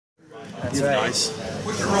That's right. Dice.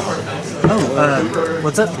 Oh,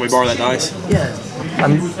 what's up? Can we borrow that dice? Yeah. I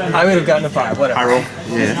would have gotten a 5. Whatever. I roll.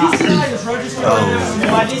 Yeah.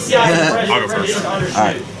 I'll go first.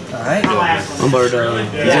 Alright. Alright. I'm bored.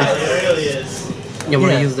 You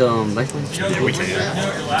want to use the lifeline? Yeah, we can.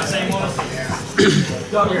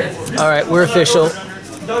 Alright, we're official.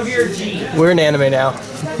 We're in anime now.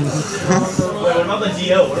 What about the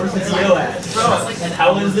DO? Where was the DO at? And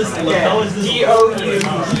how is this? How is this? DOUGIR.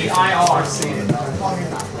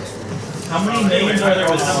 How many names are there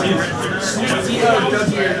with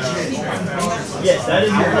Yes, that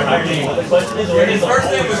is your entire name. The question is, what is the first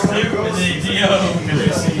name was Snoop, and then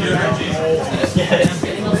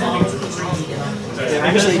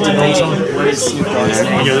Actually, depends on what is Snoop Dogg's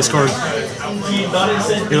name. Yeah, this card.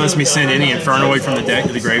 It lets me send any Infernoid from the deck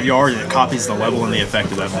to the graveyard, and it copies the level and the effect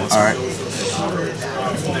of that monster. Alright.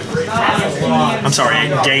 I'm sorry,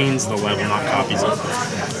 it gains the level, not copies it.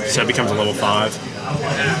 So it becomes a level 5.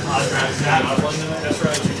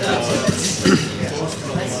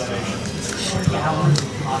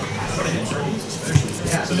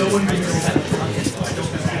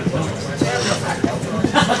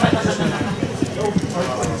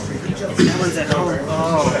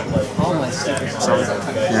 All my stickers.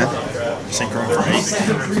 Yeah. Synchron for 8.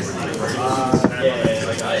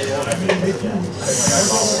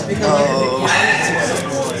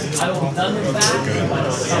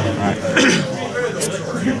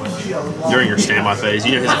 During your standby phase,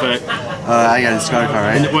 you know his effect? I got a discard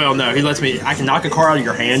card, right? Well, no, he lets me. I can knock a card out of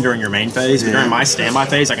your hand during your main phase, but during my standby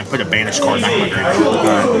phase, I can put a banished card back in my graveyard.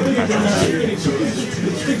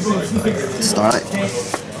 Alright. Starlight.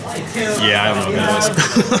 Yeah, I don't know what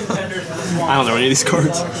that is. I don't know any of these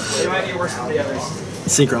cards.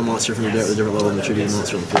 Synchron monster from your deck with a different level than the tribute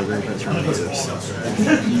monster on the field. Very fast from the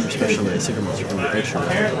special made Synchron monster from your extra.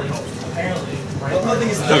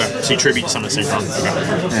 Okay, so you tribute some of the Synchrons. Okay.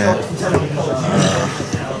 Yeah.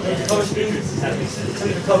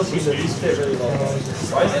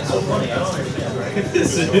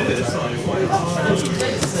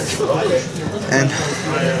 And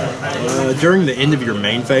During the end of your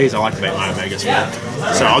main phase, I'll activate my Omega's effect.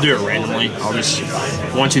 So I'll do it randomly. I'll just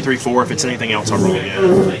 1, 2, 3, 4. If it's anything else, I'll roll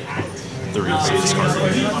again. 3, so discard.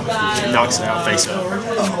 Knocks it out, face up.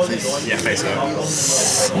 Yeah, face up.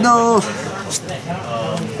 no.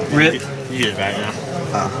 Rip. You get it back now.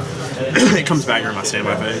 Oh. It comes back during my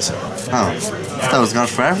standby phase. Oh. I thought it was gone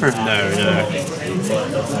forever. No.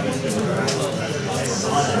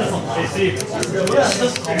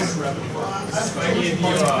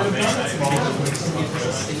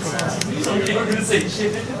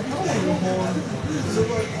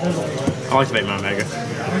 I'll activate my Omega.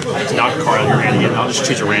 Knock a card out of your hand again. I'll just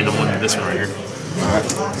choose a random one. This one right here.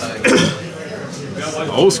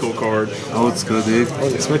 Old school card. Old school, dude. I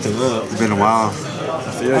wasn't expecting that. It's been a while.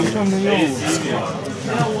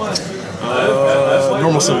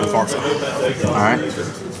 Normal summon Farfa. Alright.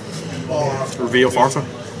 Reveal Farfa.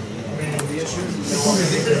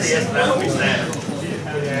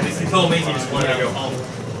 He told me he just wanted to go home.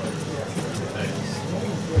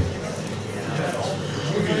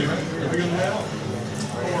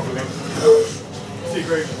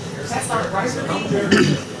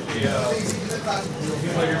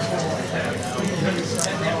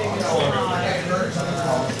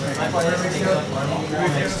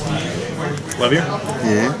 Love you.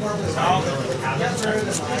 Yeah.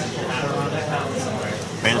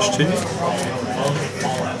 Banish 2.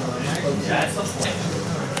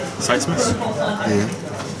 Sidesmith. Yeah.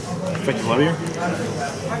 Effective Levier.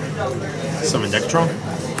 Summon Decatron.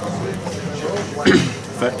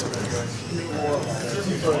 Effect.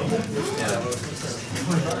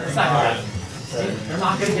 They're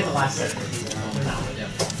not going to get the last set.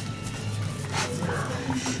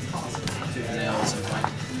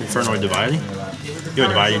 Infernoid Divinity. You know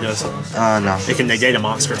what Divinity does? No. It can negate a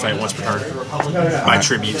monster effect once per turn by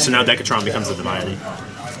tribute. So now Decatron becomes a Divinity,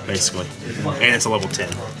 basically. And it's a level 10.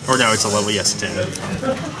 Or no, it's a level, yes, 10.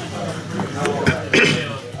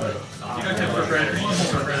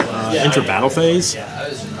 Enter battle phase.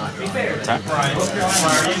 Attack.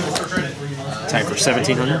 Attack for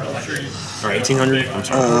 1700 or 1800. I'm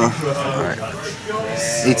sorry. Alright.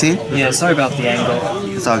 18? Yeah, sorry about the angle.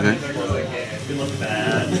 It's all good.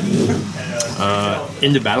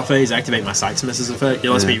 Into battle phase, activate my Sidesmith's effect. It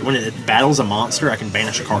lets me, when it battles a monster, I can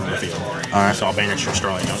banish a card from the field. Alright. So I'll banish your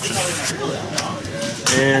Starlight Junction.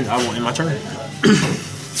 And I will end my turn.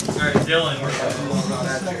 Alright, Dylan.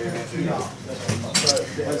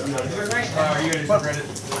 Are you going to credit?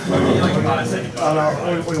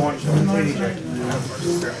 We want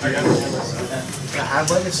I have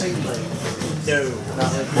legacy. No,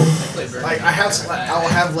 not like I have. I'll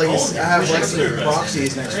have legacy. I have legacy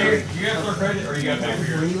proxies next week. You guys want credit or you got to pay for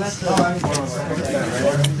yours?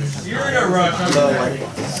 You're in a rush.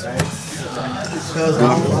 Because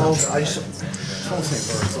I just don't think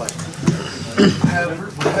it's like I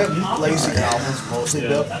have legacy albums mostly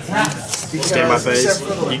built. Stand by phase.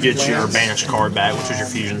 You get your banished card back, which is your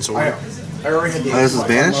fusion sword. I already had the. Oh, this is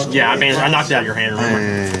banished? Yeah, I knocked it out of your hand. Remember?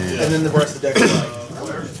 Yeah. And then the rest of the deck was like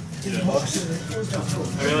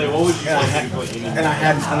Really, what would you and I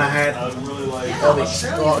had all these.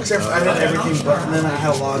 Well, except for I had everything, but then I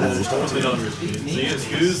had a lot of other stuff too.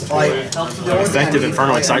 Like Effective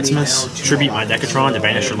Infernoid Sightsmiths. Tribute my Decatron to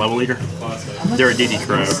banish your level leader. They're a DD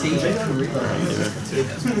Crow.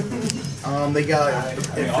 they got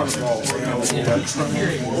in front of all. It's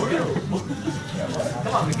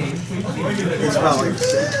about like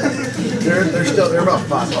they're about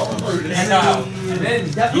 $5. And then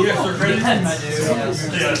you guys are credit?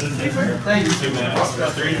 Thank you.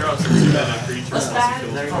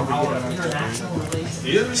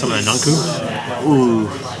 Some of the Nunku. Ooh.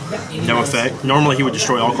 No effect. Normally he would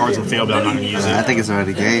destroy all cards in the field, but I'm not going to use I it. think it's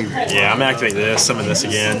already game. Yeah, I'm going to activate this, some of this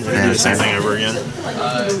again, and do the same thing over again.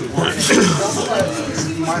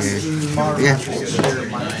 Yeah.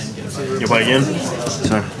 You play again?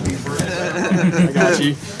 Sure. I got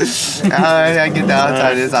you. I get the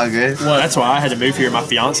outside. It's all good. Well, that's why I had to move here. My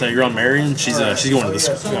fiance, girl I'm marrying, she's going to this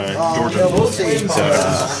Georgia. So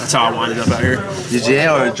that's how I winded up out here. UGA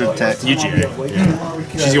or Drip Tech? UGA.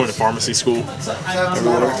 Yeah. She's going to pharmacy school.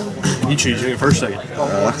 You choose. You go first, second.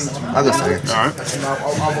 I'll go second. All right.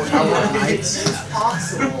 I work nights.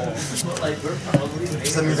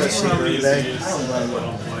 That means I sleep every day.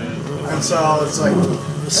 And so it's like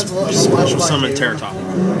Special summon Terra Top. You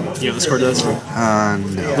know what this card does? No.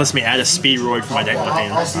 Lets me add a Speedroid for my deck in my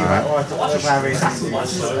hand.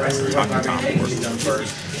 Talking Tom.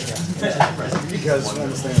 Because one of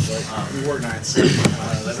the things like you work nights.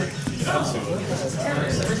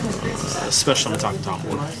 Special summon Talking Tom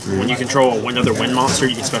board. When you control another wind monster,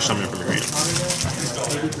 you can special summon it from your hand.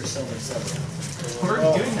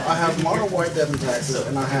 I have mono white Devon Texas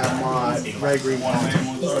and I have my red green Dante.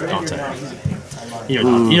 Dante. You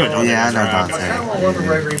know Dante. Yeah, I know Dante. I kind of want the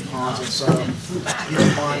red green Ponzi, so you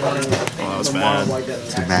don't mind running that was the bad. mono white Devon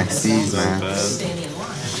Two Texas. max C's, man.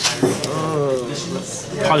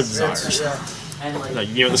 Pot of Desires. No,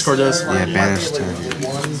 you know what this card does? Yeah, banished turn.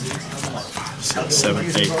 6, 7,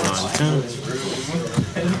 8, 9, 10.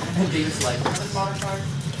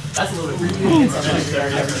 That's a little bit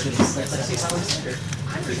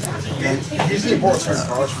Usually imports certain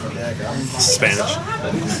cards from the deck. Spanish.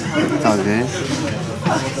 It's all good.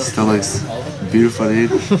 Still looks beautiful,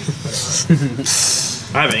 dude.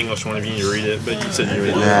 I have an English one if you need to read it, but you said you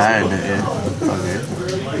read it. Yeah, I read it, yeah. It's all good.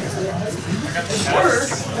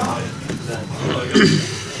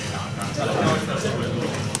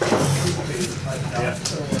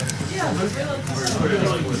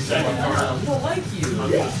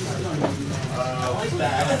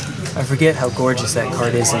 I forget how gorgeous that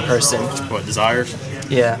card is in person. What, Desires?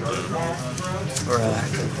 Yeah. Or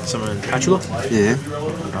Summon Patula? Yeah.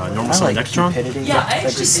 Normal I summon like Decatron? Cupidity. That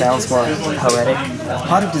just sounds more poetic.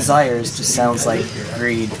 Pot of Desires just sounds like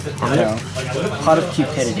greed. No. Pot of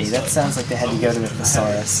Cupidity. That sounds like they had to go to the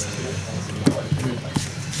thesaurus.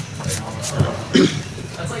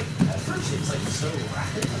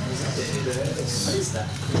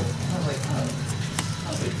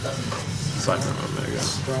 Cyclone Omega.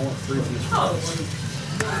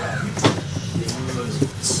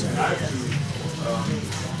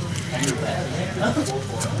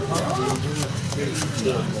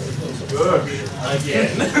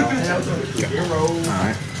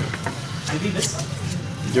 Alright.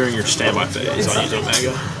 During your standby phase, I'll use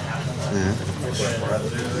Omega. Yeah.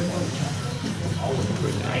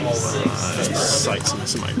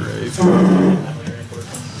 Sights in my grave.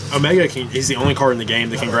 Omega he's the only card in the game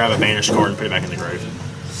that can grab a banished card and put it back in the grave.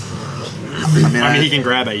 I mean, he can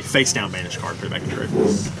grab a face down banished card and put it back in the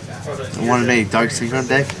grave. I wanted a Dark Synchron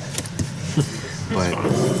deck. But, I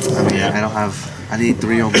mean, I don't have. I need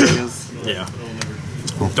 3 Omegas. Yeah.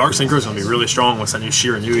 Dark Synchro is going to be really strong once that new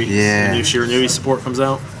Shiranui, Yeah. the new Shiranui support comes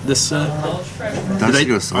out. This Dark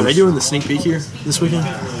Synchro's so are they doing the sneak peek here this weekend?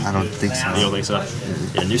 I don't think so. You don't think so?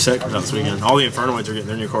 Yeah, new set comes out this weekend. All the Infernoids are getting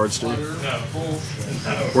their new cards too.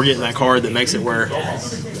 we're getting that card that makes it where,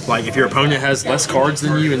 like, if your opponent has less cards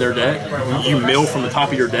than you in their deck, you mill from the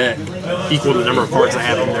top of your deck equal to the number of cards they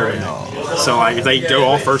have in their deck. So, like, if they go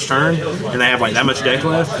off first turn and they have like that much deck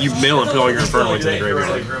left, you mill and put all your Infernoids in the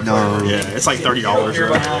graveyard. No. Yeah, it's like $30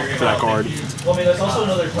 for that card. Well, I mean, that's also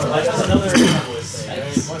another card. Like, that's another.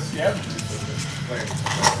 Yeah,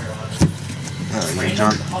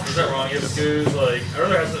 John. Is that wrong? You have schools, like, I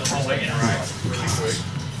rather have something like interact quick.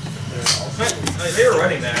 They were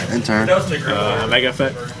running that. In turn. That was in the group. Mega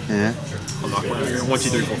effect. Yeah. I'm not going to here. 1, 2,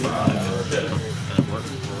 3, 4, 5.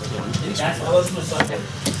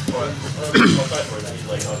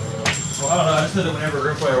 Well, I don't know. I just said that whenever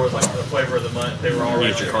Room Player was like the flavor of the month, they were all You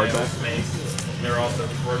get your card back. They were also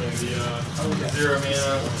working the 0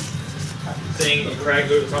 mana thing. Craig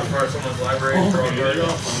go to the top part of someone's library and draw a card.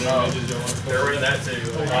 They're running that too.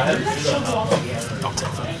 I had to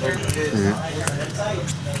do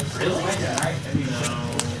Really? No,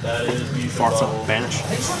 that is Far from Banish.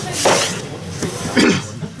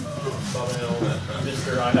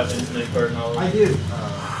 Mr. I have infinite card knowledge. I do.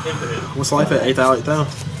 Infinite. What's life at 8,000? 8,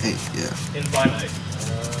 yeah. Infinite.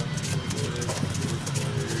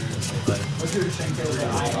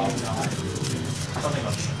 Something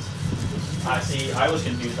like that. I see. I was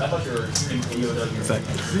confused. I thought you were using DOW. Effect.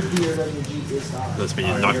 That's when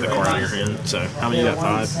you knock the card out of your hand. So, how many you got?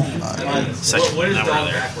 5? Second. What is Now dog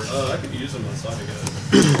we're there. backwards? I could use them on Sonic guys.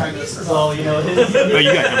 Well, you know, Oh,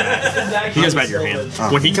 you got him back. He goes back to your hand.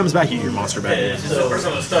 When he comes back, you get your monster back. It's just the first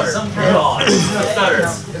one to stutter. God, stutter.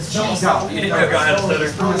 You didn't know God had a stutter.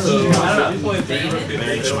 I don't know.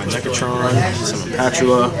 Banish my Necatron, summon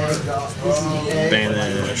Patula,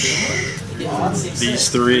 banish these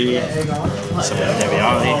 3, summon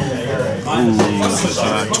Deviati.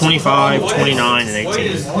 25, 29, and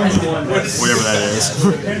 18. Whatever that is.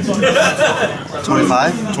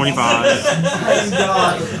 25? 25,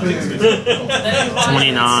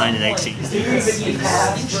 29, and 18.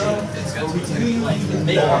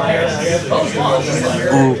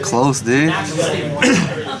 Oh, close, dude.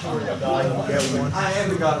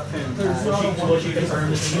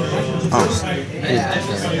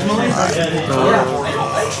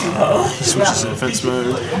 He switches to defense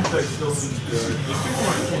mode.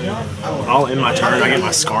 I'll end my turn. I get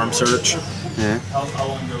my Scarm Search. Yeah.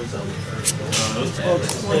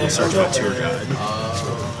 Search my tour guide.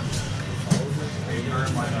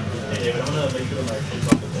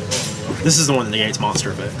 This is the one that negates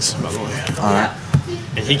monster effects, by the way. Alright.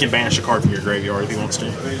 And he can banish a card from your graveyard if he wants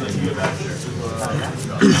to.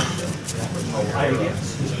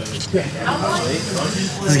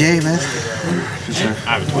 This game, man. For sure.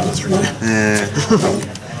 I have a Twister. Yeah.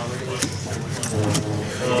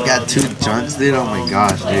 You got 2 junks, dude? Oh my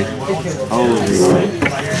gosh, dude. Holy.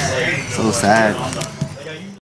 So sad.